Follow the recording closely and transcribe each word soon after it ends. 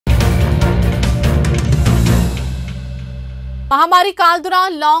महामारी काल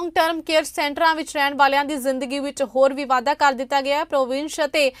दौरान लॉन्ग टर्म केयर सेंटरां विच रहण वालियां दी जिंदगी विच होर भी वाधा कर दिता गया है। प्रोविंस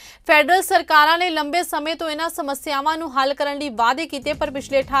अते फैडरल सरकारां ने लंबे समय तो इन्हां समस्यावां नूं हल करन लई वादे कीते, पर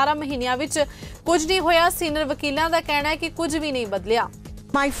पिछले 18 महीनिਆਂ विच कुछ नहीं होया। सीनियर वकीलां दा कहना है कि कुछ भी नहीं बदलिया।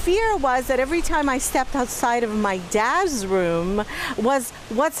 My fear was that every time I stepped outside of my dad's room was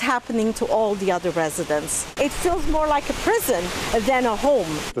what's happening to all the other residents. It feels more like a prison than a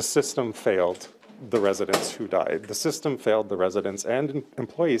home. The system failed the residents who died. The system failed the residents and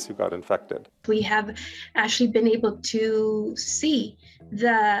employees who got infected. We have actually been able to see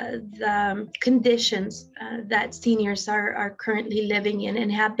the conditions that seniors are currently living in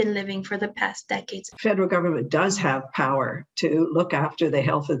and have been living for the past decades. Federal government does have power to look after the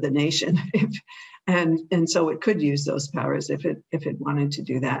health of the nation, and so it could use those powers if it wanted to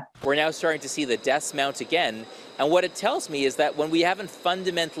do that. We're now starting to see the deaths mount again, and what it tells me is that when we haven't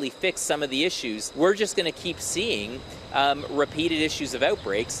fundamentally fixed some of the issues, we're just going to keep seeing repeated issues of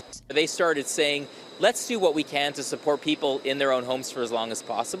outbreaks. They started saying, let's do what we can to support people in their own homes for as long as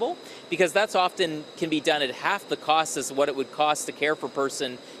possible, because that's often can be done at half the cost as what it would cost to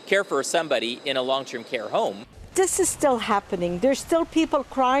care for somebody in a long-term care home. This is still happening. There's still people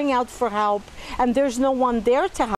crying out for help, and there's no one there to help.